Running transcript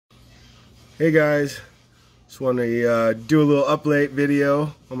Hey guys, just want to do a little update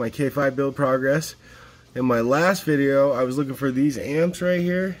video on my K5 build progress. In my last video, I was looking for these amps right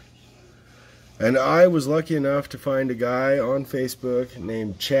here, and I was lucky enough to find a guy on Facebook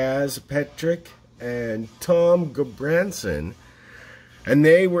named Chaz Petrick and Tom Gabranson, and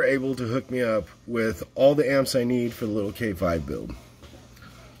they were able to hook me up with all the amps I need for the little K5 build.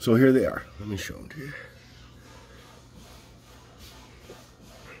 So here they are. Let me show them to you.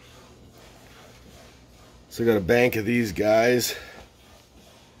 So I got a bank of these guys.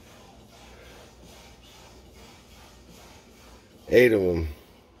 Eight of them.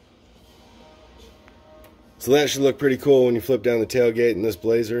 So that should look pretty cool when you flip down the tailgate in this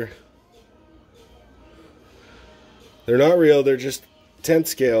Blazer. They're not real, they're just 10th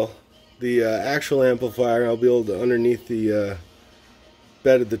scale. The actual amplifier I'll build underneath the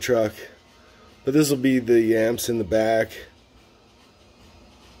bed of the truck. But this will be the amps in the back.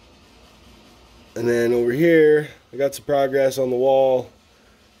 And then over here, I got some progress on the wall.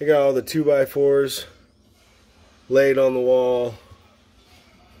 I got all the 2x4s laid on the wall,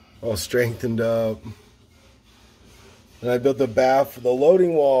 all strengthened up. And I built the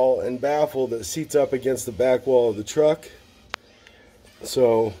loading wall and baffle that seats up against the back wall of the truck.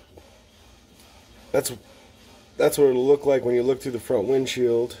 So that's what it'll look like when you look through the front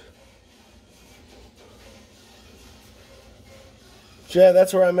windshield. Yeah,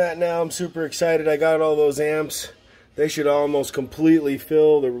 that's where I'm at now. I'm super excited. I got all those amps. They should almost completely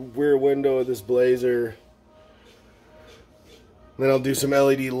fill the rear window of this Blazer. Then I'll do some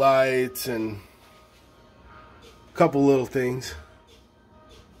LED lights and a couple little things.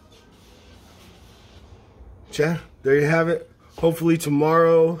 Yeah, there you have it. Hopefully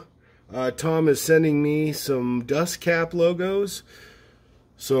tomorrow, Tom is sending me some dust cap logos.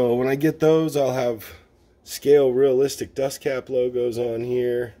 So when I get those, I'll have scale realistic dust cap logos on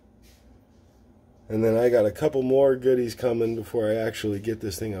here, and then I got a couple more goodies coming before I actually get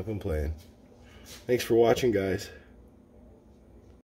this thing up and playing. Thanks for watching, guys.